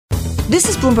This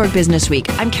is Bloomberg Business Week.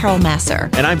 I'm Carol Massar.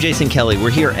 And I'm Jason Kelly. We're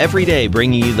here every day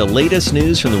bringing you the latest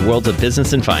news from the worlds of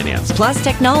business and finance. Plus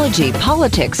technology,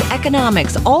 politics,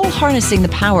 economics, all harnessing the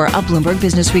power of Bloomberg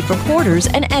Business Week reporters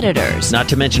and editors. Not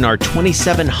to mention our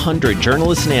 2,700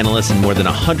 journalists and analysts in more than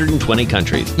 120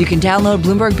 countries. You can download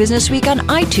Bloomberg Business Week on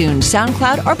iTunes,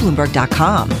 SoundCloud, or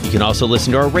Bloomberg.com. You can also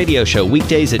listen to our radio show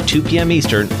weekdays at 2 p.m.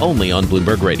 Eastern, only on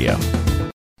Bloomberg Radio.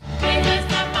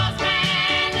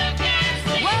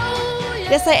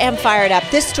 Yes, I am fired up.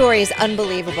 This story is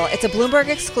unbelievable. It's a Bloomberg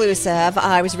exclusive.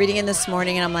 I was reading it this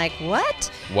morning, and I'm like,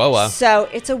 what? Whoa. So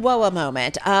it's a whoa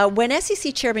moment. When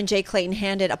SEC Chairman Jay Clayton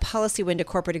handed a policy win to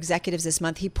corporate executives this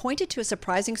month, he pointed to a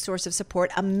surprising source of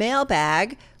support, a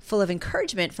mailbag full of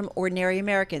encouragement from ordinary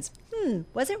Americans.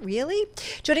 Was it really?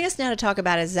 Joining us now to talk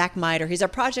about it is Zach Miter. He's our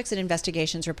projects and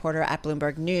investigations reporter at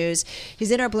Bloomberg News.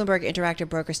 He's in our Bloomberg Interactive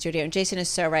Broker studio. And Jason is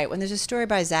so right. When there's a story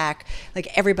by Zach,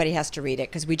 like everybody has to read it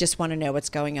because we just want to know what's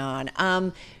going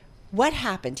on. What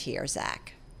happened here,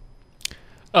 Zach?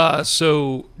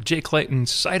 So Jay Clayton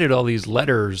cited all these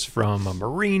letters from a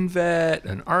Marine vet,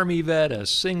 an Army vet, a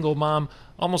single mom,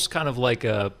 almost kind of like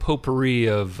a potpourri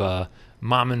of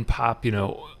mom and pop,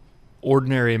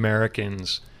 ordinary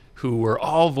Americans who were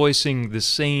all voicing the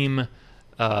same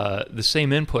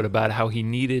input about how he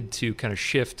needed to kind of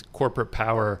shift corporate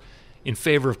power in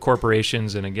favor of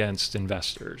corporations and against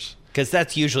investors. Because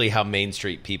that's usually how Main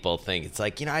Street people think. It's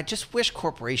like, I just wish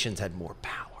corporations had more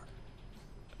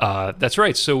power. That's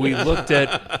right. So we looked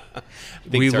at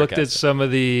some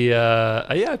of the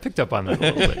I picked up on that a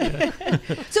little bit.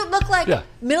 Yeah. So it looked like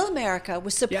Middle America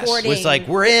was supporting. Yes. It was like,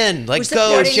 we're in. Like,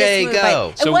 go, Jay,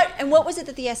 go. And what was it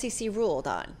that the SEC ruled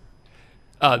on?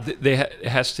 It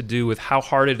has to do with how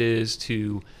hard it is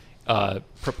to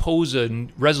propose a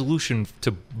resolution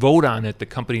to vote on at the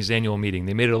company's annual meeting.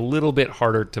 They made it a little bit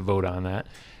harder to vote on that.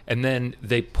 And then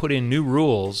they put in new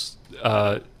rules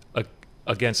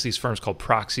against these firms called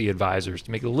proxy advisors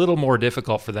to make it a little more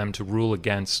difficult for them to rule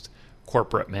against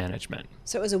corporate management.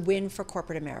 So it was a win for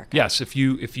corporate America. Yes, if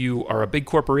you are a big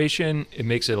corporation, it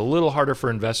makes it a little harder for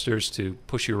investors to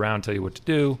push you around, tell you what to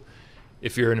do.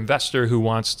 If you're an investor who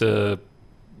wants to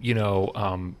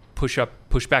push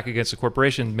back against the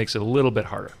corporation, makes it a little bit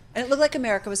harder. And it looked like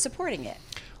America was supporting it.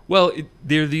 Well,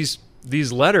 there are these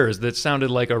letters that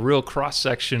sounded like a real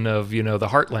cross-section of, the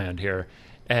heartland here.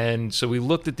 And so we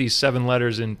looked at these 7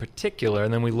 letters in particular,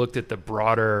 and then we looked at the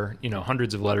broader,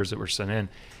 hundreds of letters that were sent in.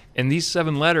 And these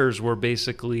 7 letters were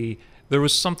basically, there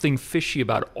was something fishy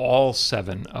about all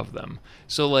 7 of them.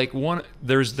 So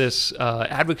there's this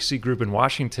advocacy group in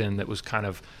Washington that was kind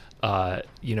of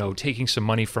taking some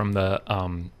money from the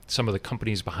some of the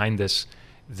companies behind this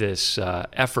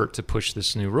effort to push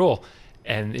this new rule,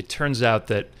 and it turns out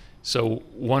that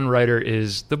one writer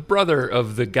is the brother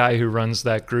of the guy who runs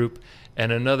that group,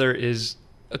 and another is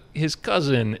his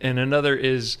cousin, and another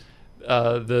is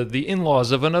the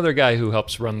in-laws of another guy who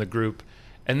helps run the group,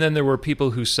 and then there were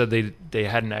people who said they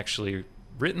hadn't actually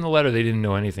written the letter, they didn't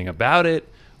know anything about it.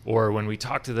 Or when we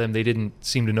talked to them, they didn't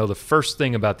seem to know the first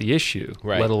thing about the issue,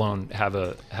 let alone have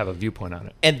a viewpoint on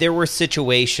it. And there were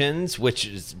situations, which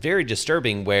is very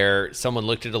disturbing, where someone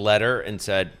looked at a letter and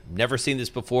said, never seen this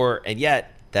before, and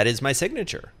yet that is my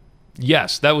signature.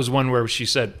 Yes, that was one where she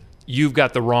said, you've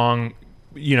got the wrong,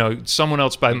 someone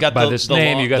else by this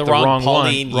name, you got the wrong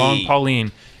Pauline one, wrong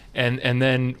Pauline. And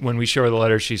then when we show her the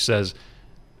letter, she says,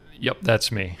 yep,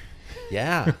 that's me.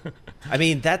 Yeah. I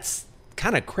mean, that's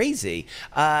kind of crazy.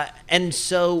 And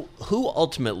so who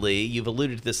ultimately, you've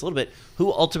alluded to this a little bit,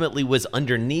 who ultimately was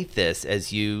underneath this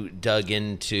as you dug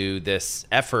into this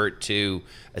effort to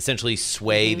essentially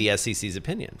sway the SEC's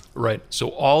opinion? Right. So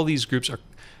all these groups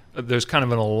there's kind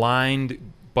of an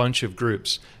aligned bunch of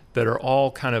groups that are all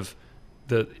kind of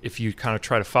if you kind of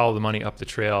try to follow the money up the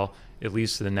trail, it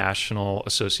leads to the National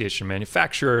Association of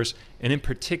Manufacturers, and in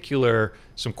particular,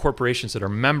 some corporations that are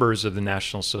members of the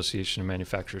National Association of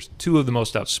Manufacturers. 2 of the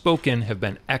most outspoken have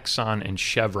been Exxon and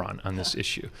Chevron on this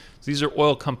issue. So these are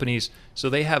oil companies, so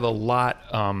they have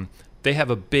they have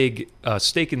a big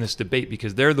stake in this debate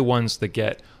because they're the ones that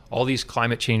get all these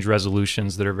climate change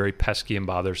resolutions that are very pesky and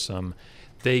bothersome.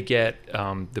 They get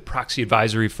the proxy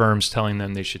advisory firms telling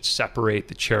them they should separate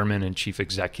the chairman and chief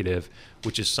executive,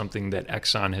 which is something that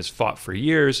Exxon has fought for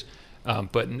years.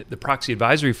 But the proxy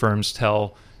advisory firms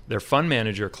tell their fund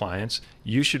manager clients,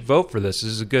 you should vote for this.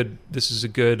 This is a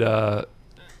good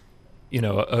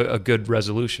a good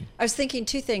resolution. I was thinking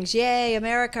two things. Yay,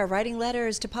 America, writing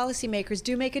letters to policymakers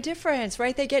do make a difference,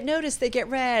 right? They get noticed, they get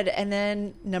read. And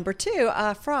then number two,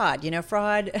 fraud.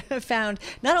 Fraud found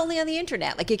not only on the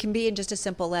internet, like it can be in just a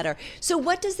simple letter. So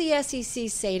what does the SEC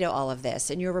say to all of this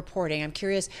in your reporting? I'm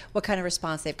curious what kind of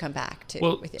response they've come back to.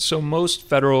 Well, with it. So most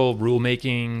federal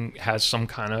rulemaking has some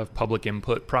kind of public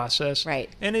input process. Right.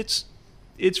 And it's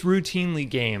routinely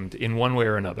gamed in one way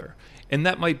or another. And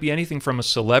that might be anything from a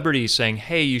celebrity saying,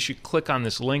 hey, you should click on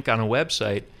this link on a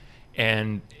website,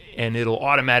 and it'll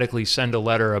automatically send a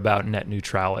letter about net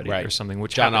neutrality or something.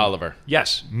 Which John happened. Oliver.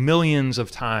 Yes, millions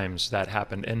of times that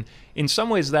happened. And in some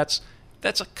ways, that's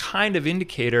a kind of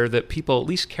indicator that people at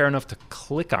least care enough to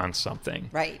click on something.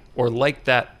 Right. Or like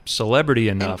that celebrity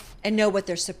enough. And know what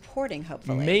they're supporting,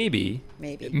 hopefully.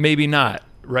 Maybe not,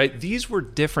 right? These were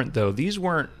different, though. These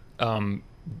weren't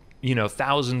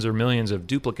thousands or millions of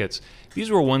duplicates. These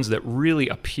were ones that really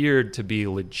appeared to be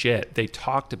legit. They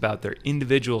talked about their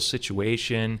individual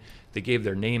situation. They gave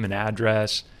their name and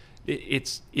address.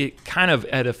 It kind of,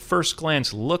 at a first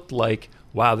glance, looked like,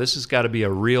 wow, this has got to be a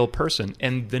real person.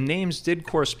 And the names did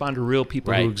correspond to real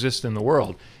people who exist in the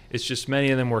world. It's just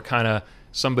many of them were kind of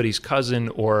somebody's cousin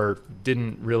or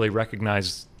didn't really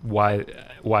recognize why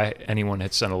anyone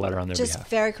had sent a letter on their behalf. Just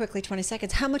very quickly, 20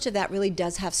 seconds. How much of that really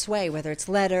does have sway, whether it's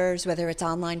letters, whether it's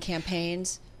online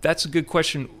campaigns? That's a good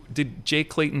question. Did Jay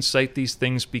Clayton cite these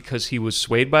things because he was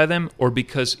swayed by them, or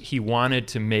because he wanted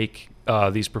to make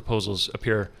these proposals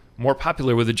appear more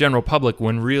popular with the general public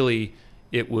when really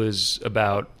it was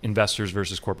about investors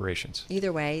versus corporations?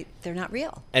 Either way, they're not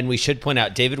real. And we should point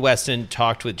out, David Weston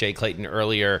talked with Jay Clayton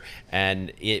earlier,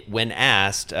 and when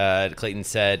asked, Clayton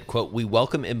said, quote, "We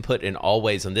welcome input in all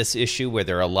ways on this issue where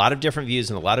there are a lot of different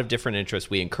views and a lot of different interests.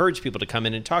 We encourage people to come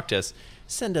in and talk to us,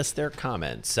 send us their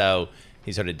comments." So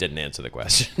he sort of didn't answer the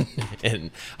question in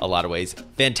a lot of ways.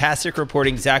 Fantastic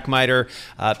reporting. Zach Miter,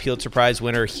 Pulitzer Prize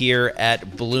winner here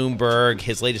at Bloomberg.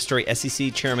 His latest story,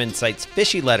 SEC chairman cites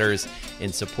fishy letters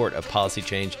in support of policy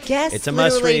change. Guests it's a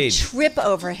must read. Trip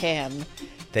over him.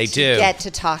 They do. Get to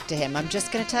talk to him. I'm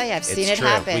just going to tell you, I've seen it true.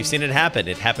 happen. We've seen it happen.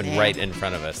 It happened right in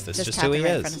front of us. This is just who he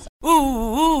is.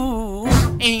 Ooh,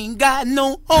 ain't got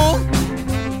no home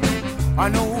or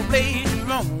no place to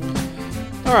roam.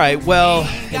 All right, well,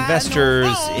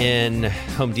 investors in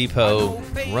Home Depot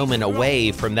roaming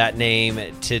away from that name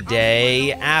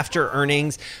today. After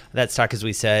earnings, that stock, as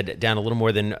we said, down a little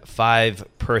more than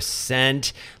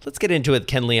 5%. Let's get into it with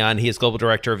Ken Leon. He is Global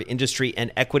Director of Industry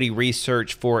and Equity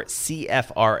Research for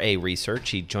CFRA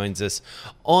Research. He joins us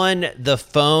on the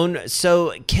phone.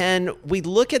 So, Ken, we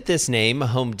look at this name,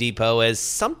 Home Depot, as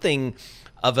something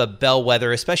of a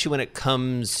bellwether, especially when it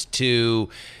comes to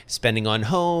spending on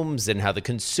homes and how the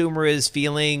consumer is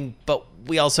feeling. But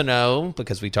we also know,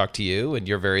 because we talked to you and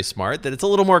you're very smart, that it's a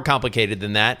little more complicated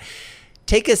than that.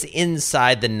 Take us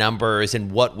inside the numbers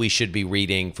and what we should be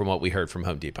reading from what we heard from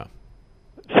Home Depot.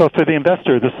 So for the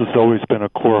investor, this has always been a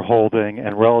core holding,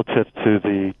 and relative to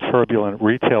the turbulent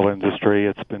retail industry,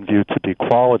 it's been viewed to be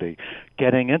quality.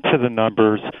 Getting into the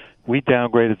numbers, we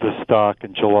downgraded the stock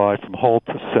in July from hold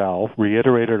to sell,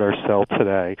 reiterated our sell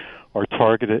today. Our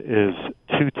target is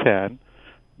 210.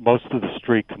 Most of the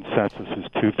street consensus is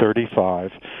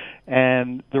 235.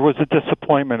 And there was a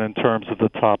disappointment in terms of the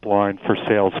top line for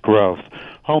sales growth.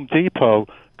 Home Depot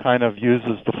kind of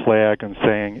uses the flag and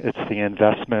saying it's the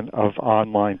investment of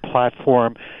online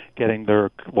platform, getting their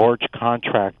large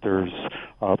contractors,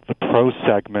 the pro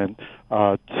segment,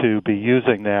 to be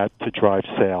using that to drive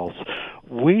sales.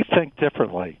 We think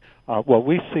differently. What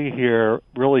we see here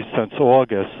really since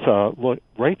August,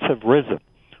 rates have risen.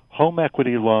 Home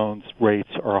equity loans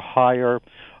rates are higher.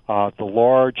 The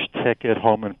large ticket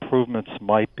home improvements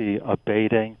might be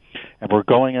abating. And we're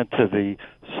going into the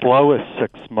slowest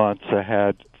 6 months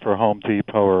ahead for Home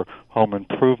Depot or home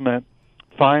improvement.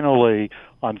 Finally,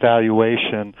 on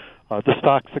valuation, the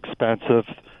stock's expensive.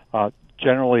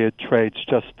 Generally, it trades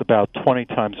just about 20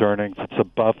 times earnings. It's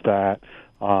above that,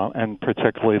 and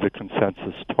particularly the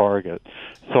consensus target.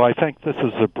 So I think this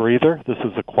is a breather. This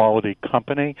is a quality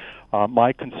company.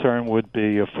 My concern would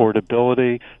be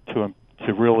affordability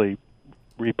to really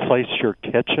replace your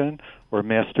kitchen or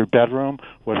master bedroom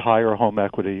with higher home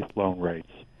equity loan rates.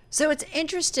 So it's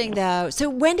interesting, though. So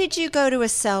when did you go to a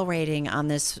sell rating on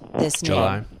this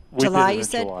July. name? July, you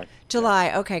said? July.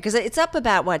 July, okay. Because it's up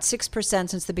about, 6%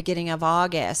 since the beginning of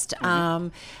August.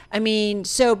 Mm-hmm.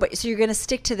 So you're going to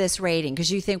stick to this rating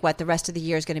because you think, the rest of the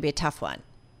year is going to be a tough one?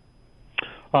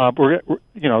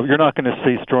 You're not going to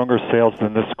see stronger sales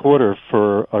than this quarter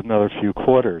for another few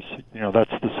quarters.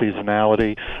 That's the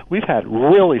seasonality. We've had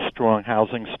really strong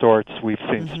housing starts. We've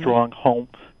seen strong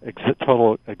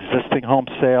total existing home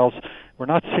sales. We're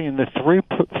not seeing the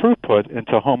throughput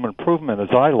into home improvement as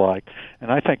I like,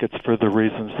 and I think it's for the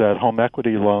reasons that home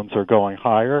equity loans are going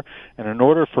higher. And in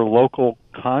order for local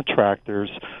contractors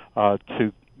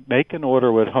to make an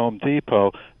order with Home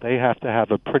Depot, they have to have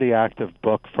a pretty active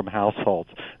book from households,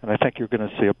 and I think you're going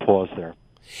to see a pause there.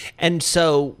 And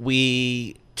so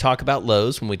we talk about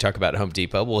Lowe's when we talk about Home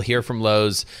Depot. We'll hear from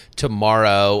Lowe's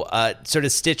tomorrow. Sort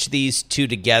of stitch these two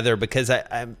together, because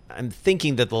I'm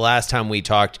thinking that the last time we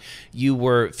talked, you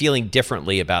were feeling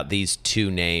differently about these two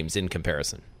names in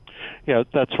comparison. Yeah,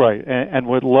 that's right. And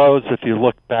with Lowe's, if you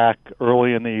look back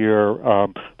early in the year,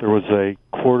 there was a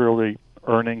quarterly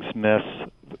earnings miss.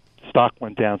 Stock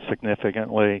went down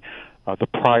significantly.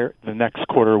 The next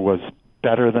quarter was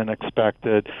better than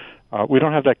expected. We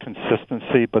don't have that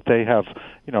consistency, but they have,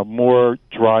 more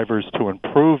drivers to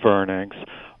improve earnings.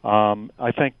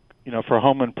 I think, for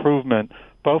home improvement,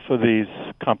 both of these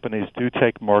companies do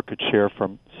take market share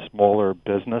from smaller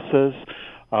businesses.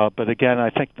 But again, I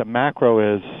think the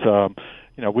macro is,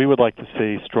 we would like to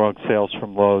see strong sales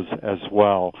from Lowe's as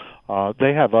well.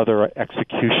 They have other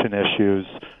execution issues,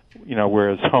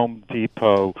 whereas Home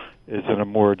Depot is in a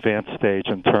more advanced stage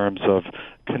in terms of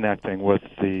connecting with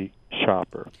the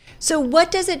shopper. So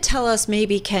what does it tell us,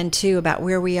 maybe, Ken, too, about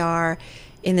where we are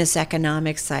in this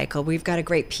economic cycle? We've got a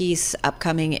great piece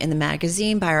upcoming in the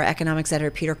magazine by our economics editor,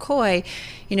 Peter Coy,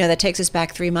 that takes us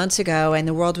back 3 months ago, and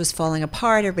the world was falling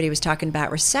apart. Everybody was talking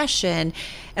about recession.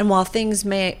 And while things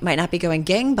might not be going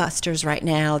gangbusters right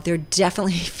now, they're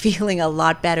definitely feeling a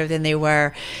lot better than they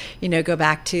were, go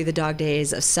back to the dog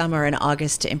days of summer and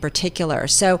August in particular.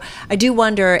 So I do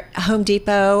wonder, Home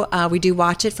Depot, we do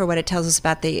watch it for what it tells us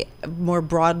about the more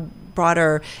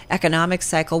broader economic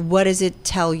cycle. What does it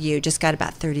tell you? Just got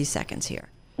about 30 seconds here.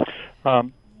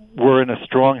 We're in a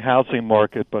strong housing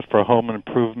market, but for home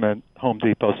improvement, Home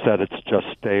Depot said it's just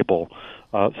stable.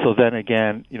 So then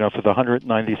again, for the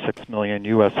 196 million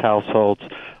U.S. households,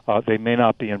 they may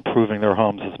not be improving their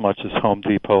homes as much as Home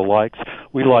Depot likes.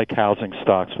 We like housing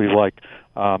stocks. We like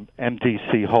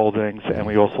MDC Holdings, and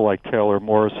we also like Taylor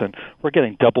Morrison. We're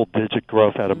getting double-digit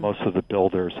growth out of most of the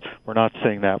builders. We're not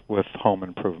seeing that with home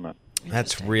improvement.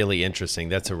 That's really interesting.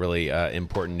 That's a really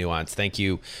important nuance. Thank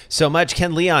you so much.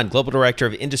 Ken Leon, Global Director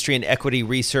of Industry and Equity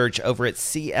Research over at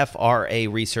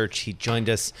CFRA Research. He joined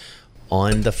us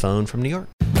on the phone from New York.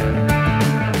 Good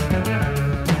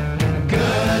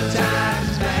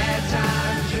times, bad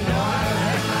times,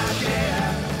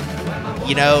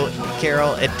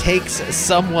 Carol, it takes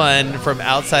someone from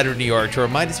outside of New York to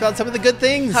remind us about some of the good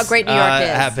things how great New York is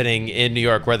happening in New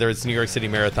York, whether it's New York City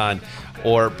Marathon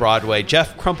or Broadway.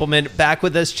 Jeff Krumpelman back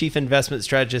with us, Chief Investment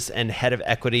Strategist and Head of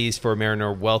Equities for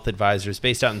Mariner Wealth Advisors,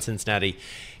 based out in Cincinnati,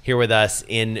 here with us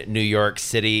in New York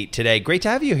City today. Great to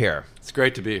have you here. It's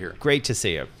great to be here. Great to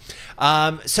see you.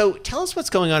 So tell us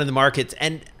what's going on in the markets.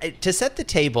 And to set the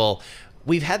table,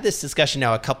 we've had this discussion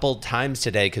now a couple times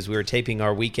today because we were taping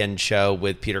our weekend show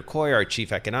with Peter Coy, our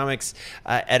Chief Economics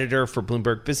Editor for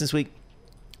Bloomberg Businessweek.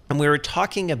 And we were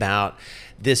talking about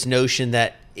this notion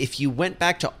that if you went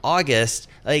back to August,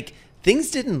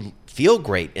 things didn't feel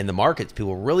great in the markets.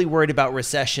 People were really worried about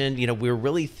recession. We were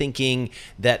really thinking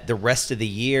that the rest of the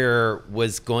year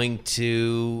was going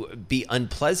to be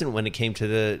unpleasant when it came to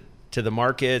the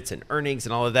markets and earnings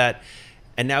and all of that.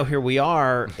 And now here we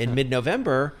are in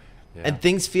mid-November, and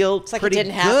things feel pretty it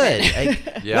didn't good.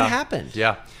 happen. What happened?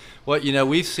 Yeah. Well,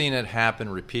 we've seen it happen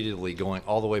repeatedly going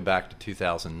all the way back to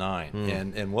 2009.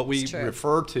 And what we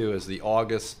refer to as the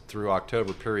August through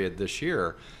October period this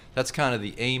year, that's kind of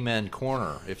the amen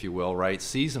corner, if you will, right?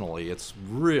 Seasonally, it's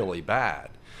really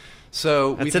bad.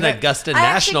 So that's an Augusta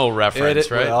National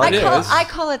reference, right? Well, I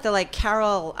call it the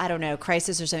Carol,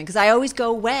 crisis or something, because I always go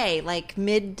away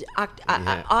mid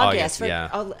August,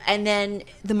 and then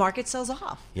the market sells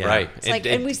off. Yeah. Right. It's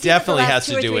and we've seen definitely it the has last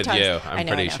to 2 or do 3 with times. you. I'm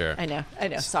pretty sure. I know.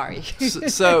 Sorry.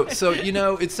 So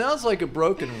it sounds like a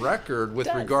broken record with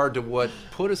regard to what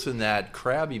put us in that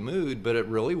crabby mood, but it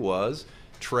really was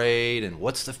trade and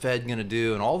what's the Fed going to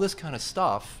do and all this kind of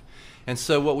stuff. And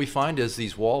so what we find is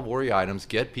these wall worry items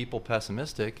get people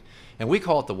pessimistic, and we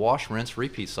call it the wash, rinse,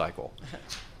 repeat cycle.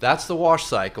 That's the wash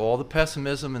cycle, all the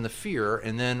pessimism and the fear,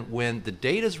 and then when the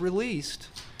data is released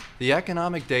the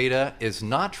economic data is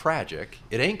not tragic.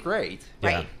 It ain't great,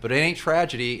 Right. but it ain't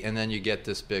tragedy, and then you get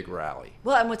this big rally.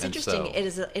 Well, and what's And interesting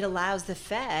so- it allows the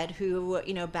Fed, who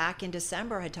back in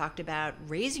December had talked about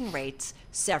raising rates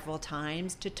several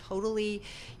times, to totally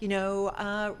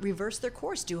reverse their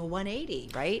course, do a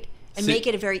 180, right, and make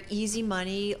it a very easy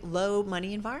money, low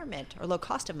money environment, or low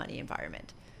cost of money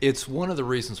environment. It's one of the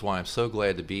reasons why I'm so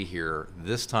glad to be here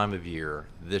this time of year,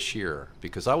 this year,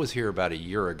 because I was here about a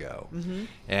year ago.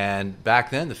 And back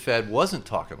then, the Fed wasn't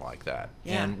talking like that.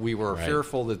 Yeah. And we were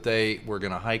fearful that they were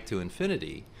going to hike to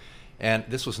infinity. And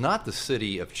this was not the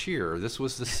city of cheer. This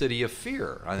was the city of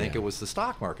fear. I think it was the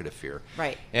stock market of fear.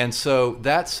 Right. And so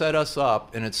that set us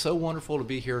up. And it's so wonderful to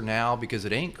be here now because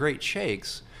it ain't great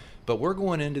shakes. But we're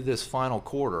going into this final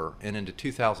quarter and into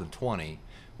 2020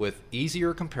 with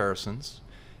easier comparisons,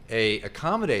 a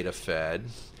accommodative Fed,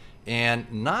 and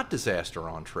not disaster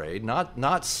on trade,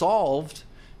 not solved,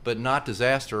 but not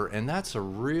disaster, and that's a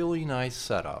really nice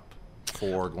setup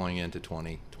for going into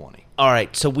 2020. All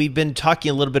right, so we've been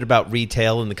talking a little bit about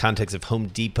retail in the context of Home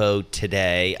Depot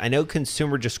today. I know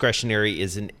consumer discretionary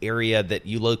is an area that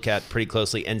you look at pretty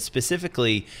closely, and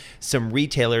specifically some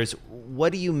retailers.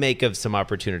 What do you make of some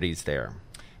opportunities there?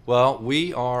 Well,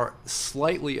 we are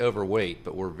slightly overweight,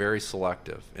 but we're very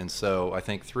selective. And so I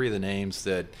think three of the names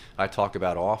that I talk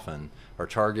about often are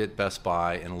Target, Best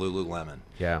Buy, and Lululemon.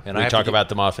 Yeah, and we talk about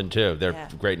them often too. They're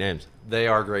great names. They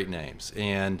are great names.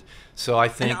 And so I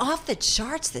think... And off the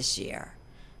charts this year.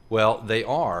 Well, they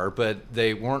are, but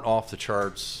they weren't off the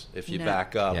charts if you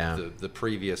back up Yeah. the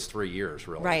previous 3 years,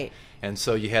 really. Right. And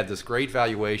so you had this great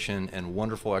valuation and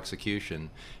wonderful execution.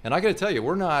 And I got to tell you,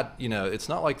 we're not, it's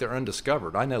not like they're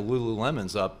undiscovered. I know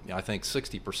Lululemon's up, I think,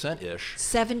 60%-ish.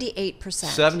 78%.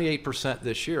 78%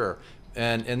 this year.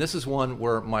 And this is one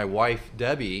where my wife,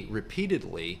 Debbie,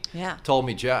 repeatedly told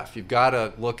me, Jeff, you've got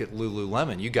to look at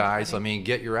Lululemon. You guys,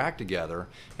 get your act together.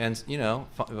 And,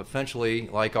 eventually,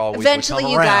 like always, Eventually,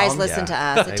 we come you guys around. listen to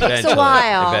us. It takes a Eventually.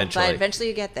 while, Eventually. but eventually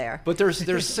you get there. But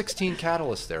there's 16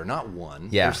 catalysts there, not one.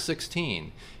 Yeah. There's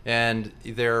 16. And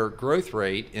their growth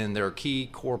rate in their key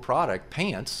core product,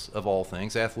 pants, of all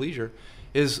things, athleisure,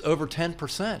 is over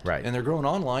 10%. Right. And they're growing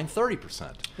online 30%.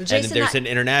 Well, And Jason, there's an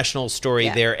international story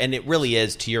Yeah. there, and it really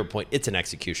is, to your point, it's an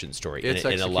execution story It's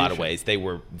in a lot of execution. ways. They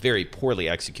were very poorly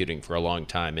executing for a long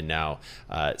time and now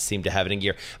seem to have it in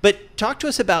gear. But talk to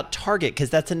us about Target, because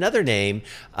that's another name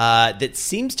that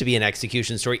seems to be an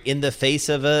execution story in the face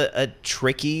of a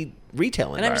tricky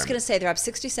retail environment. and I'm just going to say they're up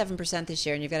 67% this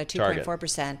year, and you've got a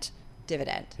 2.4%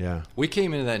 dividend. Yeah. We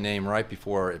came into that name right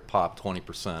before it popped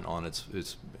 20% on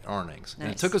its earnings. And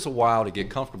it Nice. took us a while to get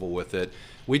comfortable with it.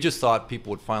 We just thought people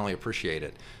would finally appreciate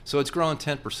it. So it's grown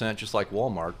 10%, just like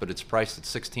Walmart, but it's priced at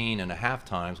 16.5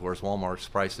 times, whereas Walmart's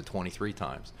priced at 23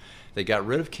 times. They got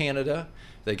rid of Canada.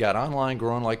 They got online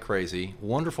growing like crazy.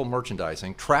 Wonderful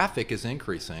merchandising. Traffic is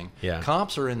increasing. Yeah.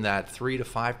 Comps are in that 3 to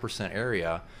 5%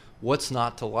 area. What's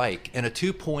not to like? And a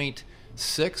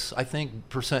 2.6, I think,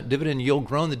 percent dividend yield,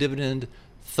 grown the dividend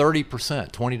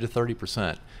 30%, 20 to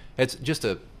 30%. It's just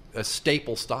a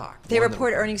staple stock. They One that-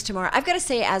 report earnings tomorrow. I've got to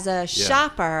say, as a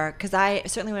shopper, because I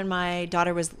certainly, when my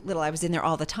daughter was little, I was in there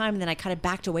all the time, and then I kind of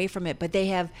backed away from it. But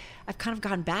I've kind of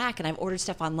gone back, and I've ordered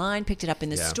stuff online, picked it up in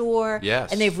the store,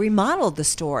 Yes. and they've remodeled the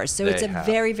stores, so it's They a have.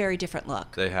 very, very different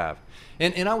look. They have.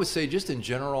 And I would say, just in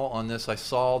general on this, I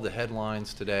saw the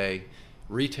headlines today,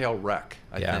 retail wreck,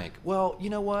 I think. Well, you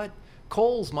know what?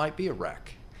 Kohl's might be a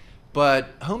wreck. But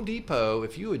Home Depot,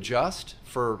 if you adjust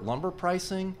for lumber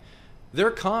pricing,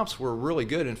 their comps were really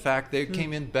good. In fact, they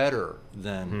came in better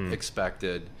than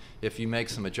expected if you make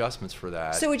some adjustments for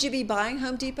that. So would you be buying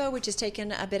Home Depot, which has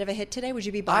taken a bit of a hit today? Would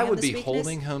you be I buying would this be weakness?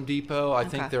 holding Home Depot. I Okay.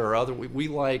 think there are other. We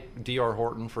like D.R.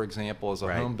 Horton, for example, as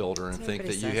a home builder, and That's what think that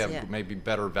everybody you says, have yeah. maybe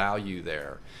better value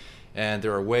there. And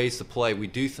there are ways to play. We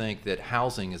do think that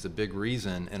housing is a big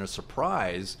reason and a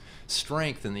surprise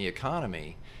strength in the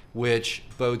economy, which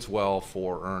bodes well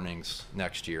for earnings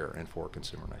next year and for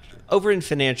consumer next year. Over in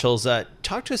financials,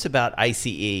 talk to us about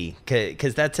ICE,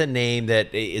 because that's a name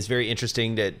that is very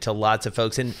interesting to lots of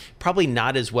folks and probably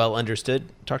not as well understood.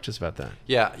 Talk to us about that.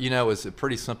 Yeah, it's a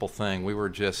pretty simple thing. We were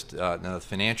just, now the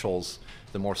financials,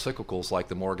 the more cyclicals like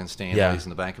the Morgan Stanleys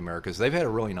and the Bank of Americas, they've had a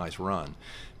really nice run.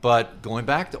 But going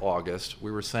back to August,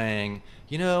 we were saying,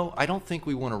 I don't think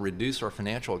we want to reduce our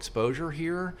financial exposure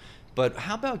here, but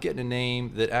how about getting a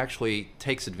name that actually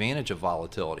takes advantage of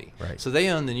volatility? Right. So they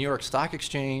own the New York Stock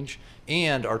Exchange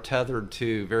and are tethered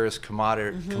to various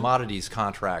commodities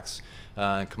contracts,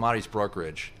 commodities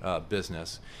brokerage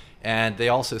business. And they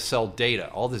also sell data,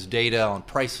 all this data on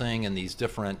pricing and these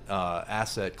different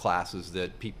asset classes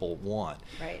that people want.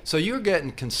 Right. So you're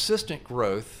getting consistent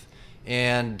growth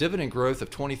and dividend growth of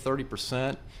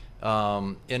 20-30%.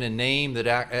 In a name that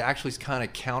actually is kind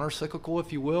of counter-cyclical,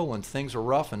 if you will, when things are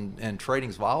rough and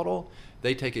trading's volatile,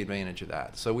 they take advantage of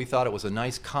that. So we thought it was a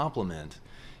nice complement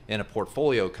in a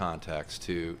portfolio context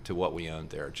to what we owned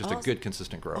there. Just a good,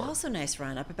 consistent grower. Also nice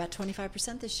run, up about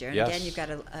 25% this year. And yes. again, you've got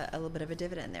a little bit of a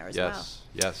dividend there as well.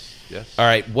 Yes. All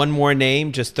right, one more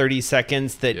name, just 30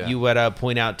 seconds, that you would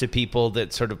point out to people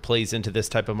that sort of plays into this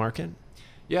type of market?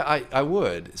 Yeah, I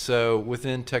would. So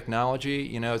within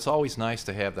technology, it's always nice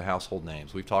to have the household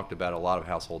names. We've talked about a lot of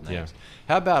household names.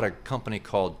 How about a company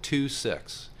called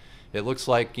 26? It looks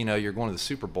like, you're going to the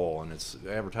Super Bowl and it's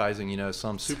advertising,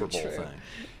 some Super Bowl thing.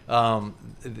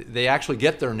 They actually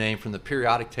get their name from the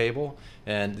periodic table,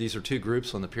 and these are two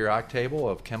groups on the periodic table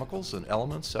of chemicals and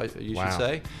elements, you should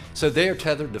say. So they are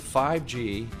tethered to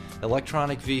 5G,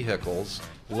 electronic vehicles,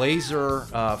 laser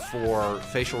for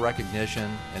facial recognition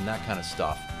and that kind of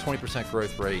stuff. 20%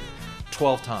 growth rate,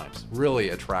 12 times. Really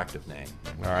attractive name.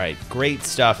 All right. Great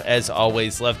stuff. As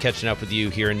always, love catching up with you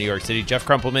here in New York City. Jeff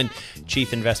Krumpelman,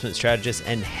 Chief Investment Strategist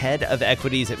and Head of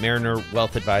Equities at Mariner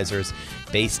Wealth Advisors,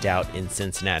 based out in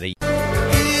Cincinnati.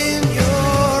 In your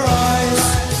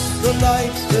eyes, the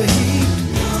light, the heat,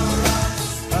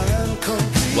 and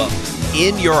complete. Well,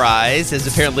 in your eyes is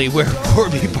apparently where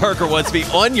Warby Parker wants to be.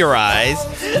 On your eyes,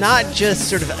 not just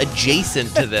sort of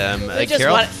adjacent to them.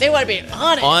 They want to be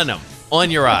on it. On them. On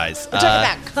your eyes. We're talking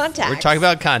about contacts. We're talking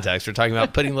about contacts. We're talking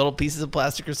about putting little pieces of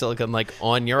plastic or silicone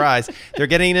on your eyes. They're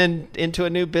getting into a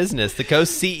new business. The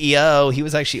co-CEO, he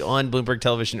was actually on Bloomberg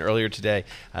Television earlier today.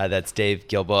 That's Dave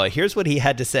Gilboa. Here's what he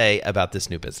had to say about this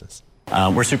new business.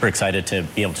 We're super excited to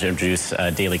be able to introduce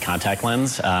a daily contact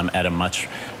lens at a much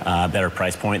better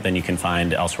price point than you can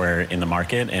find elsewhere in the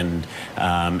market, and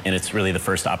it's really the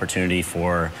first opportunity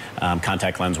for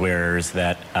contact lens wearers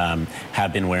that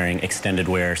have been wearing extended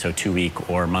wear, so 2-week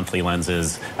or monthly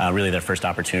lenses. Really, their first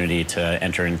opportunity to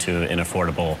enter into an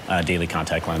affordable daily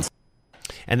contact lens.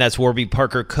 And that's Warby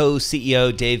Parker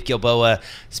co-CEO Dave Gilboa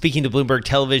speaking to Bloomberg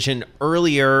Television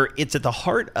earlier. It's at the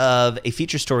heart of a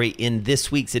feature story in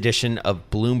this week's edition of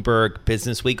Bloomberg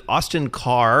Business Week. Austin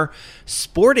Carr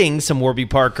sporting some Warby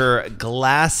Parker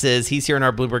glasses. He's here in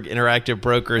our Bloomberg Interactive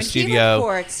Broker studio. He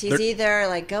reports he's either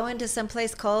like going to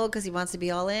someplace cold because he wants to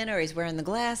be all in, or he's wearing the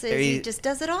glasses. He just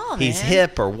does it all, man. He's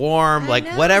hip or warm,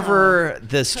 whatever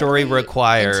the story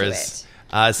requires.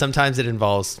 Sometimes it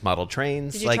involves model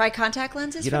trains. Did you try contact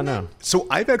lenses? You don't know. So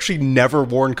I've actually never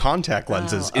worn contact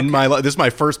lenses in my life. This is my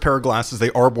first pair of glasses.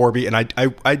 They are Warby, and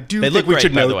I do think we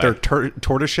should note they're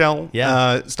tortoiseshell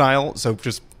style. So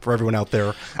just for everyone out there.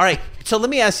 All right. So let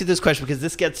me ask you this question, because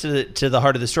this gets to the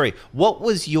heart of the story. What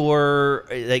was your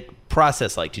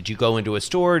process like? Did you go into a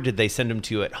store? Did they send them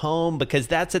to you at home? Because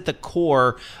that's at the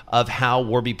core of how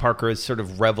Warby Parker has sort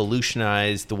of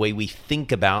revolutionized the way we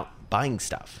think about buying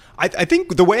stuff. I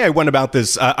think the way I went about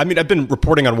this, I've been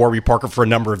reporting on Warby Parker for a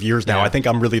number of years now. I think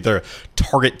I'm really the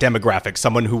target demographic,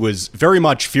 someone who was very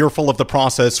much fearful of the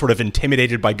process, sort of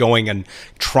intimidated by going and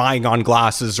trying on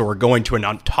glasses or going to an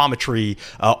optometry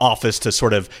office to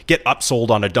sort of get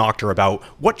upsold on a doctor about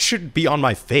what should be on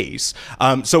my face.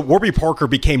 So Warby Parker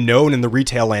became known in the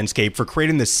retail landscape for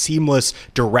creating this seamless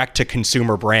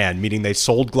direct-to-consumer brand, meaning they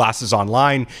sold glasses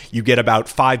online. You get about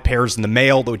 5 pairs in the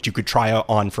mail that you could try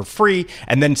on for free,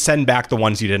 and then send back the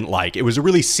ones you didn't like. It was a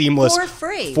really seamless for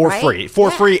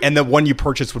free, and the one you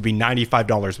purchased would be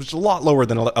 $95, which is a lot lower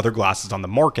than other glasses on the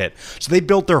market. So they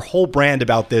built their whole brand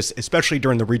about this, especially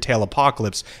during the retail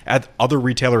apocalypse. As other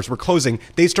retailers were closing,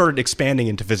 they started expanding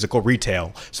into physical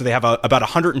retail. So they have about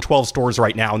 112 stores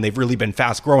right now, and they've really been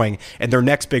fast growing. And their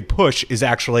next big push is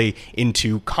actually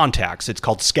into contacts. It's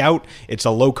called Scout. It's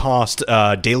a low-cost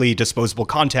daily disposable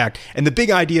contact. And the big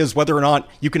idea is whether or not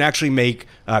you can actually make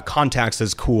contacts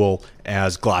as cool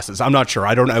as glasses. I'm not sure.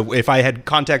 I don't know if I had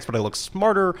contacts, would I look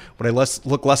smarter? Would I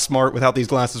look less smart without these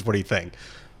glasses? What do you think?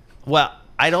 Well,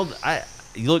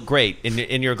 you look great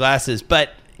in your glasses,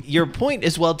 but your point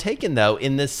is well taken, though,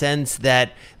 in the sense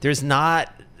that it's not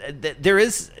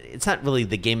really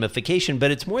the gamification,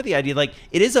 but it's more the idea, like,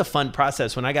 it is a fun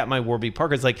process. When I got my Warby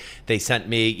Parkers, like, they sent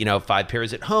me, 5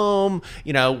 pairs at home.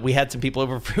 We had some people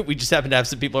over. We just happened to have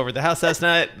some people over at the house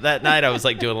that night. I was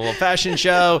like doing a little fashion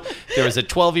show. There was a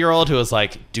 12-year-old who was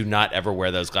like, do not ever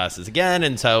wear those glasses again.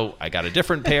 And so I got a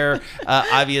different pair,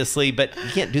 obviously, but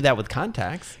you can't do that with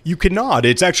contacts. You cannot.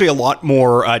 It's actually a lot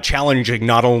more challenging,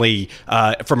 not only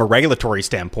from a regulatory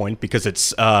standpoint, because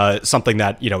it's something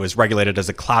that, is regulated as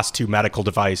a class 2 medical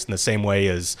device in the same way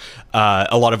as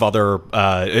a lot of other,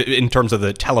 in terms of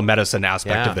the telemedicine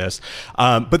aspect of this.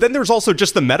 But then there's also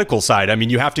just the medical side. I mean,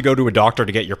 you have to go to a doctor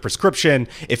to get your prescription.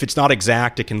 If it's not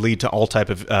exact, it can lead to all type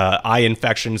of eye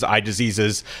infections, eye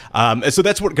diseases. So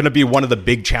that's going to be one of the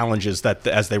big challenges that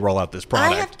as they roll out this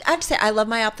product. I have to say, I love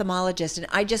my ophthalmologist, and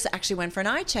I just actually went for an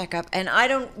eye checkup, and I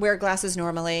don't wear glasses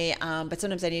normally, but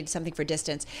sometimes I need something for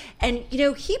distance. And,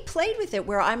 he played with it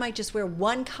where I might just wear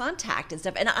one contact and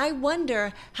stuff. And I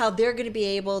wonder how they're going to be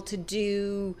able to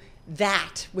do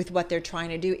that with what they're trying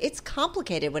to do. It's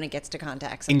complicated when it gets to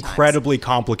contacts sometimes. Incredibly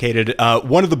complicated.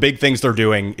 One of the big things they're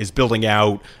doing is building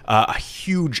out a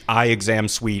huge eye exam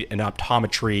suite and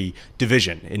optometry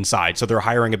division inside. So they're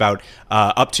hiring about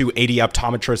up to 80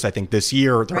 optometrists, I think, this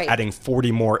year. They're adding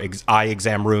 40 more eye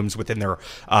exam rooms within their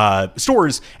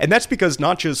stores. And that's because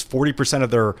not just 40%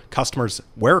 of their customers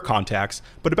wear contacts,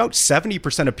 but about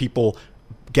 70% of people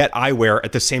get eyewear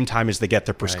at the same time as they get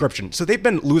their prescription. Right. So they've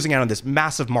been losing out on this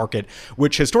massive market,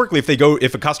 which historically,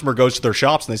 if a customer goes to their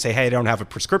shops and they say, hey, I don't have a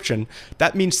prescription,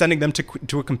 that means sending them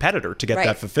to a competitor to get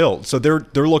that fulfilled. So they're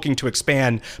looking to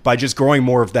expand by just growing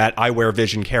more of that eyewear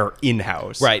vision care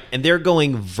in-house. Right. And they're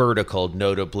going vertical,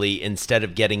 notably, instead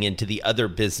of getting into the other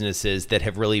businesses that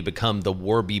have really become the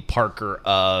Warby Parker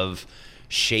of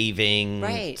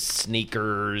shaving,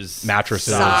 sneakers,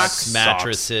 mattresses, socks,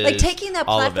 mattresses. Like taking that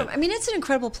platform. I mean, it's an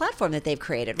incredible platform that they've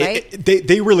created, right?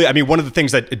 They really, I mean, one of the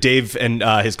things that Dave and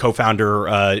his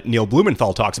co-founder, Neil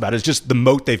Blumenthal, talks about is just the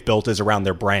moat they've built is around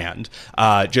their brand.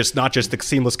 Just not just the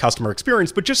seamless customer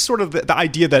experience, but just sort of the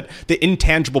idea that the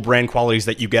intangible brand qualities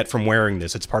that you get from wearing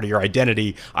this, it's part of your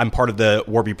identity. I'm part of the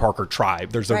Warby Parker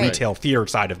tribe. There's a retail theater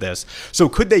side of this. So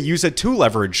could they use it to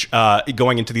leverage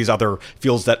going into these other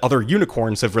fields that other unicorns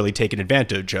have really taken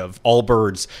advantage of?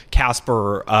 Allbirds,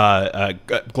 Casper,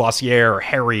 Glossier,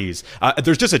 Harry's.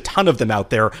 There's just a ton of them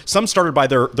out there. Some started by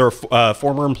their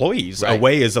former employees.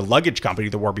 Away is a luggage company,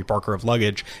 the Warby Parker of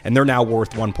luggage, and they're now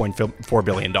worth $1.4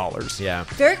 billion. Yeah.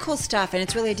 Very cool stuff, and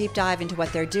it's really a deep dive into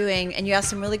what they're doing. And you asked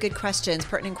some really good questions,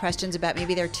 pertinent questions about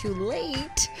maybe they're too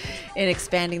late in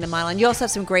expanding the model. And you also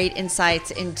have some great insights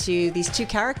into these two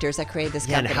characters that created this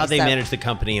company. And how they manage the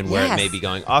company and where it may be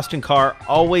going. Austin Carr,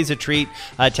 always a treat.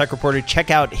 Tech reporter.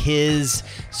 Check out his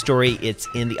story. It's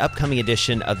in the upcoming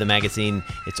edition of the magazine.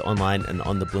 It's online and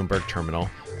on the Bloomberg terminal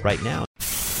right now.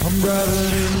 I'm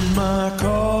driving in my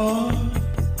car.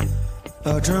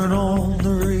 I turn on the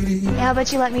radio. How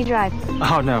about you let me drive?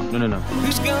 Oh, no.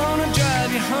 Who's gonna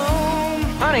drive you home?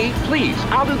 Honey, please,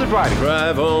 I'll do the driving.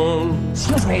 Drive on.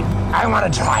 Excuse me, I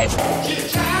want to drive.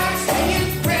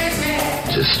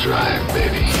 Just drive,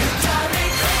 baby.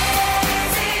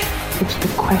 It's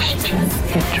the question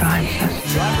that drives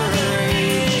us.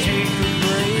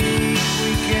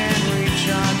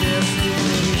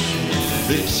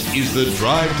 This is the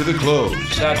Drive to the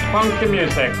Close. That funky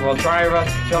music will drive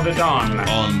us till the dawn.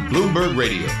 On Bloomberg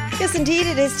Radio. Yes, indeed,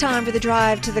 it is time for the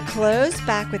Drive to the Close.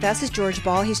 Back with us is George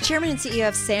Ball. He's chairman and CEO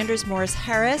of Sanders Morris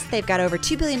Harris. They've got over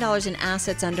 $2 billion in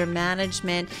assets under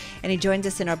management, and he joins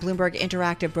us in our Bloomberg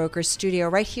Interactive Brokers studio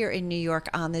right here in New York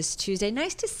on this Tuesday.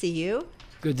 Nice to see you.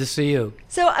 Good to see you.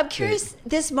 So I'm curious,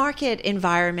 this market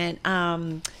environment,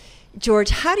 George,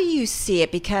 how do you see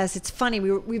it? Because it's funny,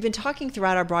 we've been talking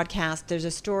throughout our broadcast. There's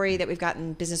a story that we've got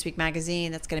in Business Week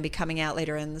magazine that's going to be coming out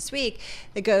later in this week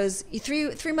that goes,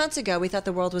 three months ago, we thought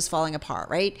the world was falling apart,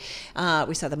 right?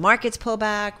 We saw the markets pull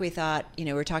back. We thought,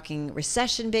 we're talking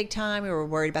recession big time. We were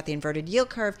worried about the inverted yield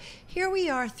curve. Here we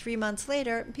are 3 months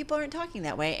later, people aren't talking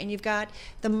that way. And you've got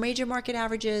the major market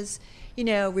averages,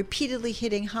 repeatedly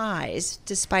hitting highs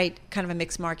despite kind of a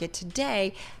mixed market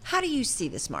today. How do you see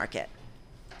this market?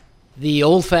 The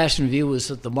old-fashioned view was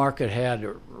that the market had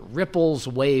ripples,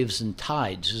 waves, and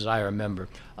tides, as I remember.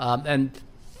 And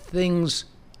things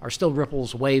are still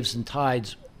ripples, waves, and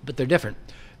tides, but they're different.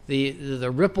 The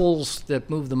ripples that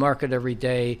move the market every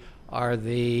day are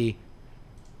the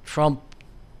Trump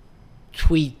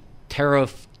tweet,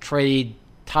 tariff, trade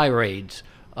tirades.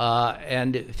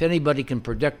 And if anybody can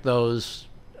predict those,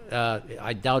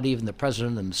 I doubt even the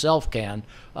president himself can,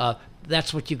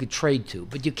 that's what you could trade to.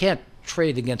 But you can't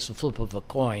trade against the flip of a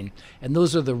coin, and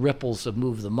those are the ripples that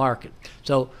move the market.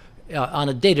 So on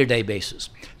a day-to-day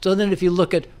basis. So then if you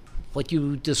look at what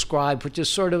you described, which is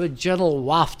sort of a gentle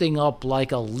wafting up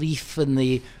like a leaf in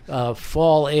the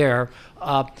fall air,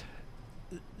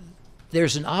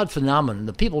 there's an odd phenomenon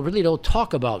that people really don't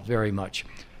talk about very much.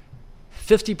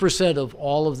 50% of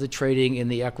all of the trading in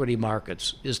the equity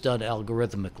markets is done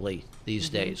algorithmically these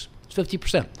days. It's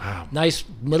 50%. Wow. Nice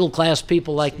middle-class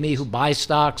people like me who buy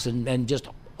stocks and just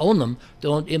own them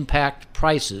don't impact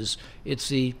prices. It's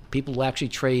the people who actually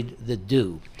trade that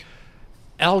do.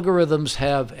 Algorithms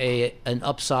have an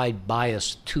upside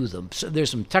bias to them. So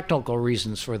there's some technical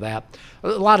reasons for that. A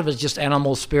lot of it's just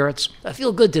animal spirits. I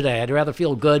feel good today. I'd rather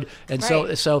feel good. And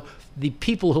so the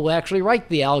people who actually write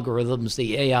the algorithms,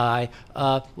 the AI,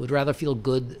 would rather feel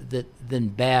good than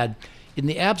bad. In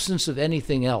the absence of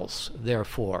anything else,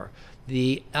 therefore,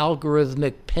 the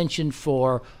algorithmic penchant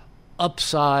for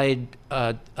upside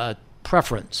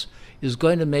preference is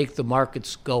going to make the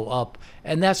markets go up.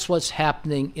 And that's what's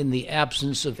happening in the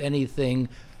absence of anything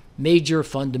major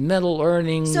fundamental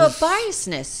earnings. So a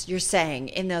biasness, you're saying,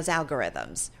 in those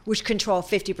algorithms, which control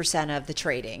 50% of the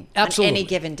trading on any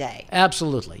given day.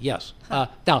 Absolutely, yes.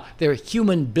 Now, they're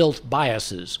human-built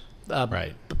biases,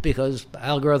 because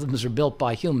algorithms are built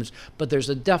by humans, but there's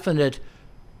a definite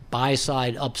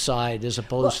buy-side, upside, as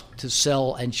opposed to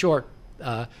sell and short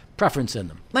preference in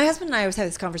them. My husband and I always have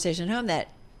this conversation at home that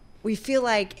we feel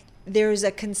like there's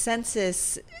a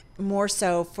consensus more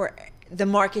so for the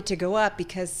market to go up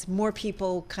because more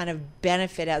people kind of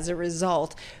benefit as a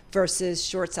result versus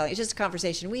short selling. It's just a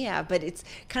conversation we have, but it's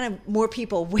kind of more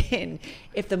people win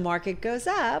if the market goes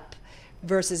up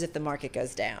versus if the market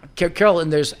goes down. Carolyn,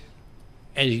 there's,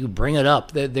 as you bring it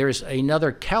up, there's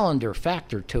another calendar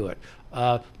factor to it.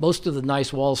 Most of the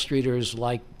nice Wall Streeters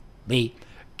like me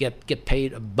get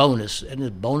paid a bonus, and the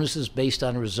bonus is based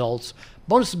on results.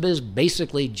 Bonus is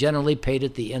basically generally paid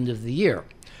at the end of the year.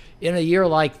 In a year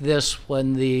like this,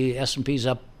 when the S&P's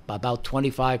up about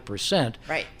 25%,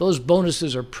 those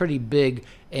bonuses are pretty big,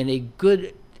 and a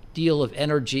good deal of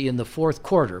energy in the fourth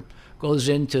quarter goes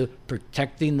into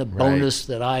protecting the bonus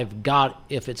that I've got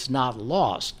if it's not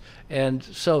lost. And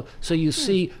so you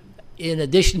see, in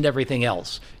addition to everything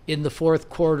else, in the fourth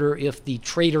quarter, if the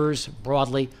traders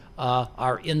broadly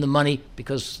are in the money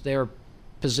because their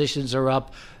positions are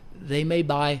up, they may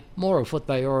buy more of what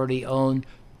they already own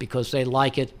because they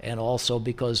like it, and also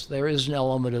because there is an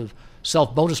element of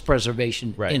self-bonus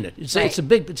preservation in it. It's a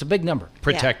big number.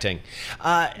 Protecting.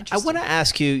 I want to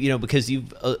ask you, because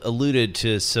you've alluded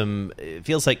to some, it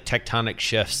feels like tectonic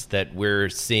shifts that we're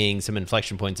seeing, some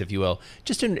inflection points, if you will,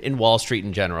 just in Wall Street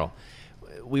in general.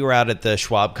 We were out at the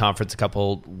Schwab conference a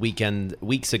couple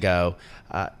weeks ago,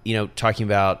 talking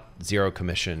about zero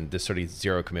commission, this sort of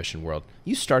zero commission world.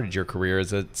 You started your career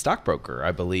as a stockbroker,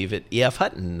 I believe, at E.F.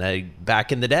 Hutton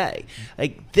back in the day.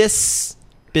 Like, this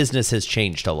business has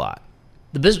changed a lot.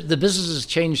 The business has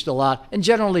changed a lot, and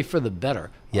generally for the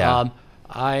better. Yeah.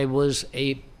 I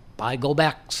go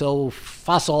back so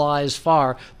fossilized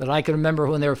far that I can remember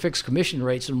when there were fixed commission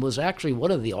rates, and was actually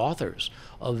one of the authors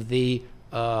of the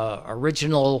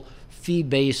original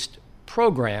fee-based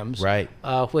programs,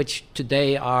 which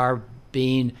today are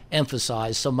being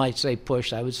emphasized. Some might say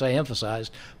pushed, I would say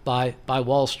emphasized by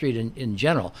Wall Street in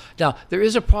general. Now, there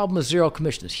is a problem with zero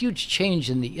commission. It's a huge change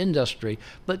in the industry,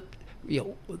 but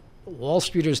Wall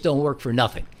Streeters don't work for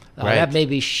nothing. That may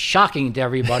be shocking to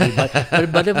everybody, but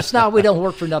if it's not, we don't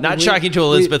work for nothing. Not shocking to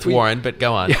Elizabeth Warren, but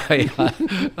go on.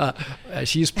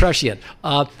 She's prescient.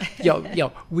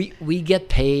 We get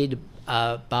paid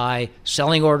by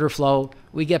selling order flow.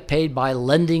 We get paid by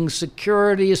lending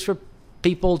securities for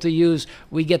people to use.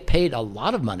 We get paid a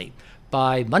lot of money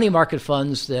by money market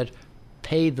funds that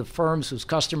pay the firms whose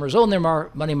customers own their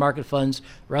money market funds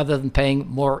rather than paying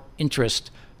more interest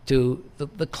to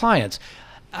the clients.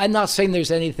 I'm not saying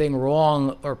there's anything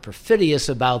wrong or perfidious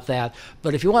about that,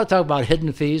 but if you want to talk about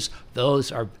hidden fees,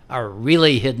 those are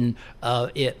really hidden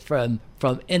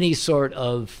from any sort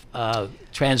of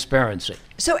transparency.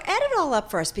 So add it all up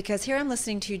for us, because here I'm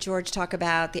listening to George talk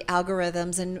about the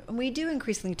algorithms, and we do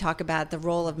increasingly talk about the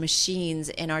role of machines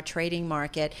in our trading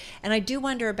market. And I do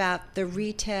wonder about the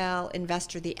retail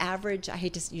investor, the average. I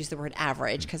hate to use the word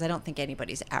average because I don't think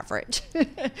anybody's average.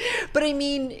 But I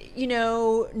mean,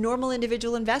 normal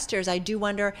individual investors, I do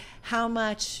wonder how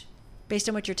much, based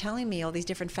on what you're telling me, all these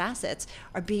different facets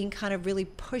are being kind of really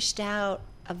pushed out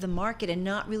of the market and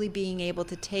not really being able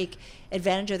to take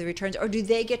advantage of the returns, or do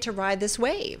they get to ride this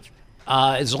wave?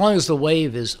 As long as the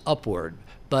wave is upward,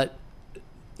 but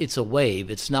it's a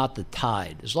wave, it's not the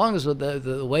tide. As long as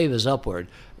the wave is upward,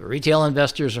 retail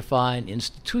investors are fine,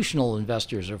 institutional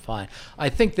investors are fine. I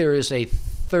think there is a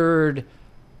third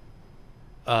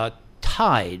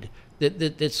tide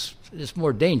that's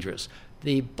more dangerous.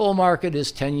 The bull market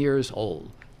is 10 years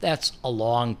old. That's a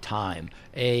long time.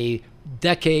 A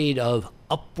decade of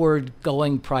upward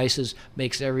going prices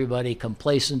makes everybody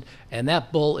complacent, and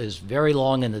that bull is very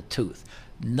long in the tooth.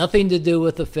 Nothing to do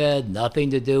with the Fed, nothing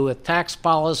to do with tax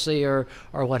policy or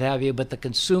what have you, but the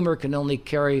consumer can only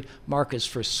carry markets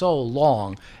for so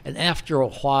long, and after a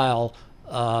while,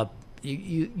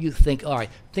 you think, all right,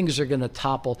 things are going to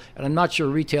topple, and I'm not sure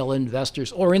retail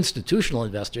investors or institutional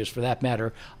investors, for that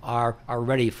matter, are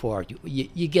ready for it.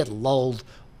 You get lulled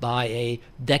by a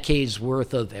decade's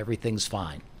worth of everything's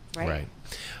fine. Right.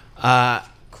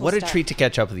 Cool what stuff. a treat to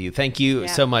catch up with you. Thank you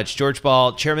so much. George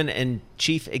Ball, Chairman and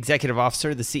Chief Executive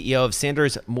Officer, the CEO of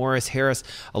Sanders Morris Harris.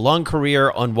 A long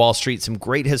career on Wall Street, some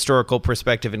great historical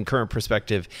perspective and current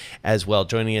perspective as well,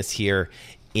 joining us here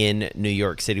in New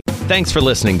York City. Thanks for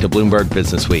listening to Bloomberg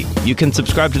Business Week. You can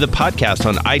subscribe to the podcast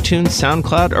on iTunes,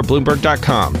 SoundCloud, or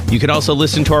Bloomberg.com. You can also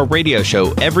listen to our radio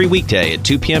show every weekday at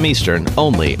 2 p.m. Eastern,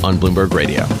 only on Bloomberg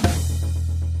Radio.